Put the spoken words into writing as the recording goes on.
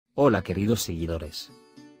Hola queridos seguidores.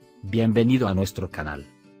 Bienvenido a nuestro canal.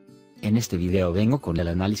 En este video vengo con el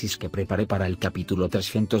análisis que preparé para el capítulo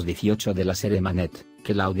 318 de la serie EMANET,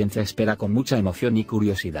 que la audiencia espera con mucha emoción y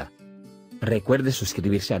curiosidad. Recuerde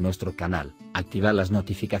suscribirse a nuestro canal, activar las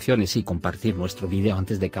notificaciones y compartir nuestro video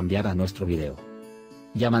antes de cambiar a nuestro video.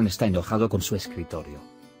 Yaman está enojado con su escritorio.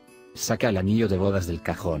 Saca el anillo de bodas del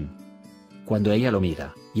cajón. Cuando ella lo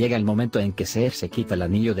mira, llega el momento en que Cicek se quita el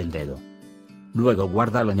anillo del dedo. Luego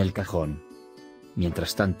guárdalo en el cajón.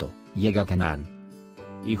 Mientras tanto, llega Canal.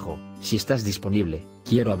 Hijo, si estás disponible,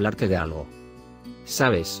 quiero hablarte de algo.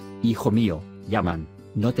 Sabes, hijo mío, Yaman,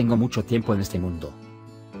 no tengo mucho tiempo en este mundo.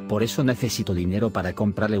 Por eso necesito dinero para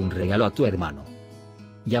comprarle un regalo a tu hermano.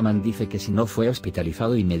 Yaman dice que si no fue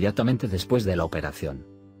hospitalizado inmediatamente después de la operación.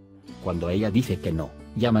 Cuando ella dice que no,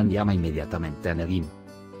 Yaman llama inmediatamente a Nedim.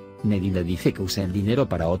 Nedim le dice que use el dinero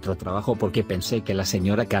para otro trabajo porque pensé que la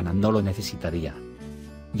señora Canal no lo necesitaría.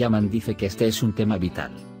 Yaman dice que este es un tema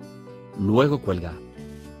vital. Luego cuelga.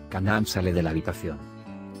 Canal sale de la habitación.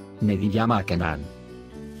 Nedim llama a Canal.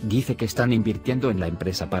 Dice que están invirtiendo en la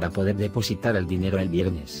empresa para poder depositar el dinero el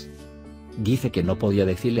viernes. Dice que no podía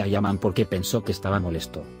decirle a Yaman porque pensó que estaba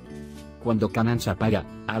molesto. Cuando Canal se apaga,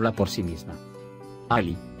 habla por sí misma.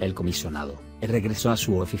 Ali, el comisionado, regresó a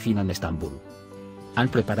su oficina en Estambul. Han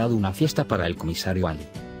preparado una fiesta para el comisario Ali.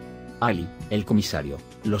 Ali, el comisario,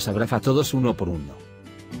 los abraza a todos uno por uno.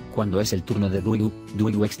 Cuando es el turno de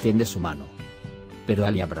Duygu extiende su mano. Pero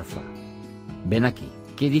Ali abraza. Ven aquí,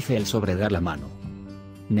 ¿qué dice él sobre dar la mano?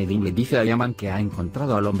 Nedim le dice a Yaman que ha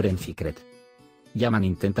encontrado al hombre en Cicek. Yaman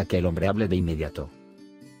intenta que el hombre hable de inmediato.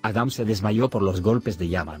 Adam se desmayó por los golpes de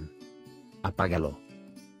Yaman. Apágalo.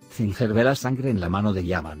 Cicek ve la sangre en la mano de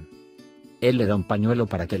Yaman. Él le da un pañuelo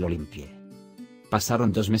para que lo limpie.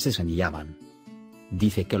 Pasaron 2 meses en Yaman.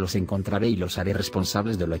 Dice que los encontraré y los haré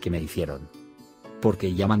responsables de lo que me hicieron.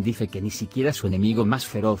 Porque Yaman dice que ni siquiera su enemigo más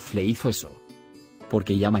feroz le hizo eso.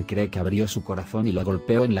 Porque Yaman cree que abrió su corazón y lo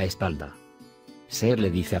golpeó en la espalda. Cicek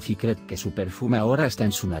le dice a Cicek que su perfume ahora está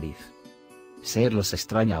en su nariz. Cicek los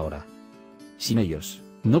extraña ahora. Sin ellos,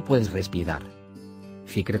 no puedes respirar.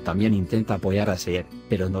 Cicek también intenta apoyar a Cicek,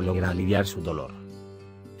 pero no logra aliviar su dolor.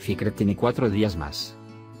 Cicek tiene 4 días más.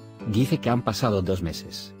 Dice que han pasado 2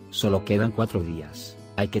 meses, solo quedan 4 días,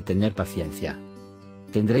 hay que tener paciencia.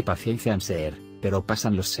 Tendré paciencia en Cicek, pero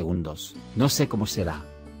pasan los segundos, no sé cómo será.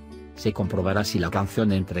 Se comprobará si la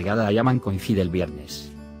canción entregada a Yaman coincide el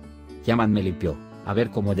viernes. Yaman me limpió, a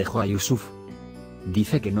ver cómo dejó a Yusuf.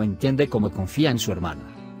 Dice que no entiende cómo confía en su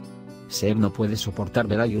hermana. Cicek no puede soportar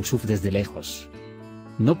ver a Yusuf desde lejos.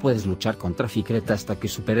 No puedes luchar contra Cicek hasta que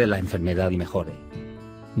supere la enfermedad y mejore.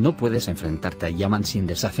 No puedes enfrentarte a Yaman sin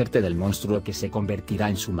deshacerte del monstruo que se convertirá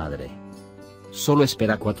en su madre. Solo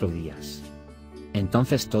espera 4 días.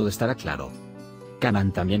 Entonces todo estará claro.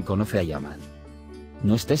 Canal también conoce a Yaman.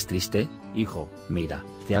 No estés triste, hijo, mira,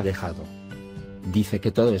 te ha dejado. Dice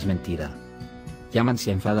que todo es mentira. Yaman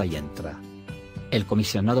se enfada y entra. El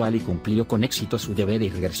comisionado Ali cumplió con éxito su deber y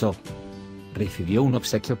regresó. Recibió un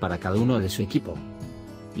obsequio para cada uno de su equipo.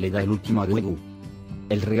 Le da el último a Duygu.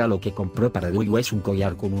 El regalo que compró para Duygu es un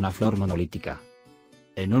collar con una flor monolítica.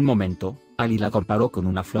 En un momento, Ali la comparó con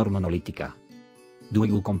una flor monolítica.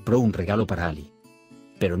 Duygu compró un regalo para Ali.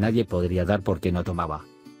 Pero nadie podría dar porque no tomaba.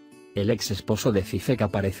 El ex esposo de Cicek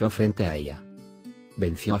apareció frente a ella.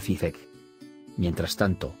 Venció a Cicek. Mientras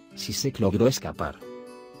tanto, Cicek logró escapar.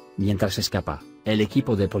 Mientras escapa, el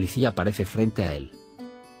equipo de policía aparece frente a él.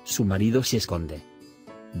 Su marido se esconde.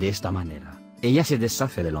 De esta manera, ella se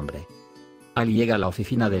deshace del hombre. Ali llega a la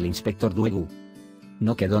oficina del inspector Duygu.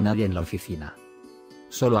 No quedó nadie en la oficina.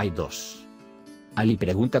 Solo hay 2. Ali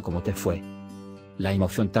pregunta cómo te fue. La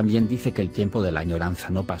emoción también dice que el tiempo de la añoranza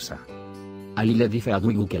no pasa. Ali le dice a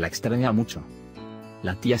Duygu que la extraña mucho.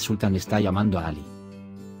 La tía Sultan está llamando a Ali.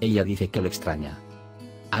 Ella dice que lo extraña.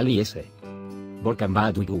 Ali S. Volkan va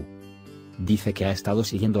a Duygu. Dice que ha estado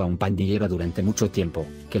siguiendo a un pandillero durante mucho tiempo,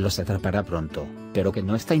 que los atrapará pronto, pero que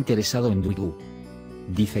no está interesado en Duygu.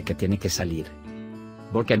 Dice que tiene que salir.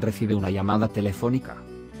 Volkan recibe una llamada telefónica.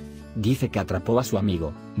 Dice que atrapó a su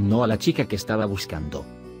amigo, no a la chica que estaba buscando.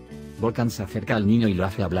 Volkan se acerca al niño y lo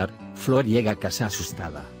hace hablar. Flor llega a casa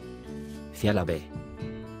asustada. Cia la ve.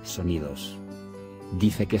 Sonidos.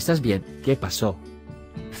 Dice que estás bien, ¿qué pasó?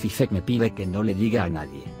 Cicek me pide que no le diga a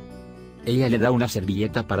nadie. Ella le da una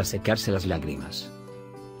servilleta para secarse las lágrimas.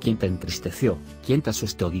 ¿Quién te entristeció? ¿Quién te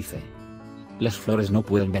asustó? Dice. Las flores no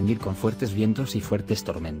pueden venir con fuertes vientos y fuertes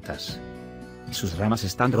tormentas. Sus ramas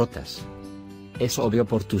están rotas. Es obvio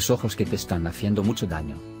por tus ojos que te están haciendo mucho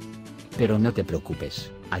daño. Pero no te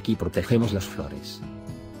preocupes, aquí protegemos las flores.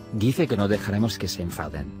 Dice que no dejaremos que se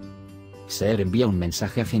enfaden. Seher envía un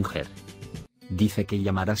mensaje a Finger. Dice que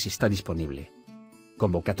llamará si está disponible.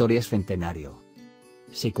 Convocatoria centenario.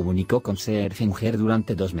 Se comunicó con Seher Finger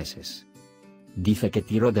durante 2 meses. Dice que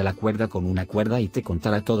tiró de la cuerda con una cuerda y te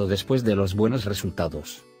contará todo después de los buenos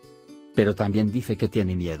resultados. Pero también dice que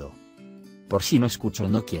tiene miedo. Por si no escucho o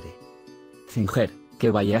no quiere. Finger, que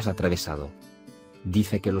vayas atravesado.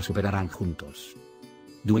 Dice que lo superarán juntos.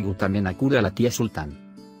 Duygu también acude a la tía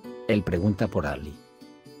Sultan. Él pregunta por Ali.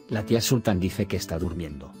 La tía Sultan dice que está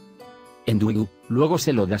durmiendo. En Duygu, luego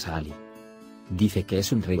se lo das a Ali. Dice que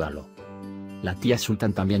es un regalo. La tía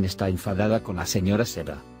Sultan también está enfadada con la señora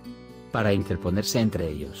Sera. Para interponerse entre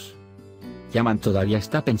ellos. Yaman todavía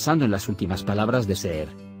está pensando en las últimas palabras de Seher.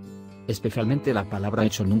 Especialmente la palabra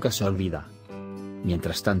hecho nunca se olvida.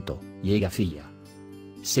 Mientras tanto, llega Filla.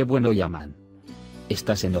 Sé bueno Yaman.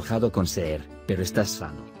 Estás enojado con Seher, pero estás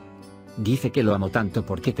sano. Dice que lo amo tanto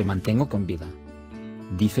porque te mantengo con vida.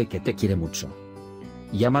 Dice que te quiere mucho.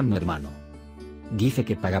 Yaman mi hermano. Dice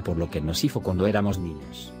que paga por lo que nos hizo cuando éramos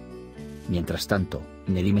niños. Mientras tanto,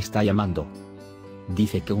 Nelly me está llamando.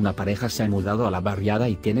 Dice que una pareja se ha mudado a la barriada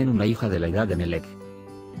y tienen una hija de la edad de Melek.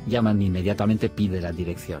 Yaman inmediatamente pide la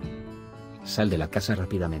dirección. Sal de la casa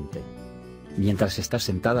rápidamente. Mientras está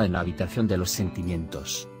sentada en la habitación de los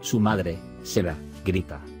sentimientos, su madre, Sera,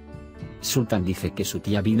 grita. Sultan dice que su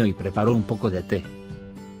tía vino y preparó un poco de té.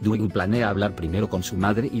 Duygu planea hablar primero con su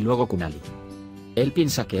madre y luego con Ali. Él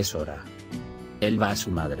piensa que es hora. Él va a su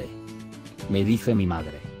madre. Me dice mi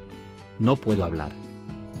madre. No puedo hablar.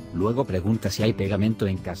 Luego pregunta si hay pegamento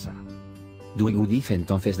en casa. Duygu dice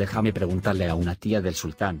entonces déjame preguntarle a una tía del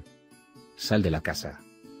sultán. Sal de la casa.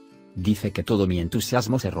 Dice que todo mi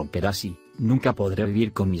entusiasmo se romperá si, nunca podré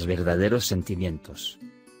vivir con mis verdaderos sentimientos.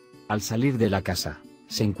 Al salir de la casa,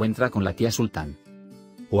 se encuentra con la tía sultán.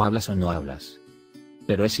 O hablas o no hablas.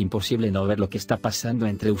 Pero es imposible no ver lo que está pasando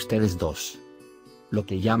entre ustedes dos. Lo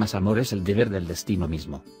que llamas amor es el deber del destino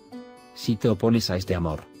mismo. Si te opones a este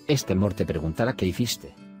amor te preguntará qué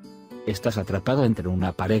hiciste. Estás atrapado entre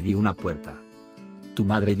una pared y una puerta. Tu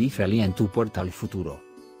madre dice alía en tu puerta al futuro.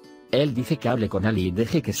 Él dice que hable con Ali y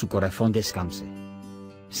deje que su corazón descanse.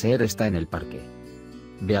 Seher está en el parque.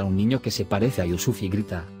 Ve a un niño que se parece a Yusuf y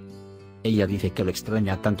grita. Ella dice que lo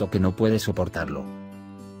extraña tanto que no puede soportarlo.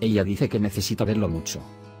 Ella dice que necesita verlo mucho.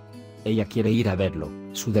 Ella quiere ir a verlo,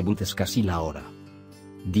 su debut es casi la hora.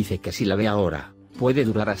 Dice que si la ve ahora, puede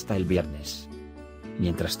durar hasta el viernes.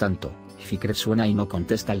 Mientras tanto, Fikret suena y no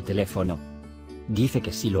contesta el teléfono. Dice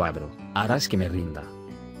que si lo abro, harás que me rinda.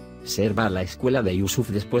 Seher va a la escuela de Yusuf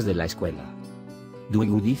después de la escuela.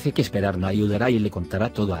 Duygu dice que esperar no ayudará y le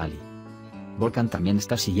contará todo a Ali. Volkan también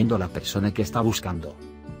está siguiendo a la persona que está buscando.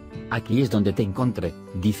 Aquí es donde te encontré,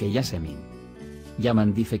 dice Yasemin.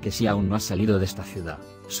 Yaman dice que si aún no has salido de esta ciudad,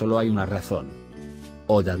 solo hay una razón.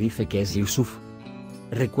 Oda dice que es Yusuf.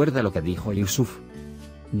 Recuerda lo que dijo Yusuf.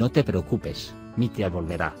 No te preocupes, mi tía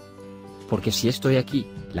volverá. Porque si estoy aquí,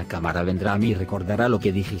 la cámara vendrá a mí y recordará lo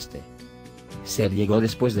que dijiste. Seher llegó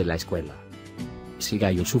después de la escuela. Sigue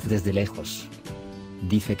a Yusuf desde lejos.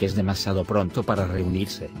 Dice que es demasiado pronto para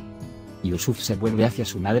reunirse. Yusuf se vuelve hacia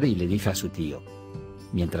su madre y le dice a su tío.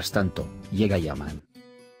 Mientras tanto, llega Yaman.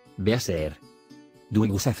 Ve a Seher.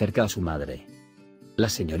 Duygu se acerca a su madre. La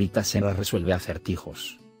señorita Sera resuelve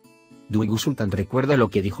acertijos. Duygu Sultan recuerda lo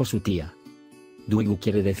que dijo su tía. Duygu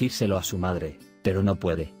quiere decírselo a su madre, pero no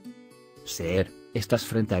puede. Seher, estás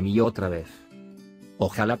frente a mí otra vez.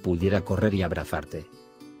 Ojalá pudiera correr y abrazarte.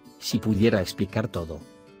 Si pudiera explicar todo.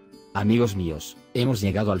 Amigos míos, hemos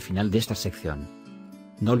llegado al final de esta sección.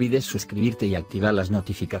 No olvides suscribirte y activar las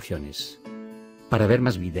notificaciones. Para ver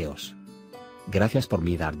más videos. Gracias por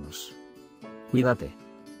mirarnos. Cuídate.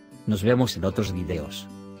 Nos vemos en otros videos.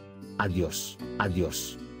 Adiós,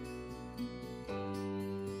 adiós.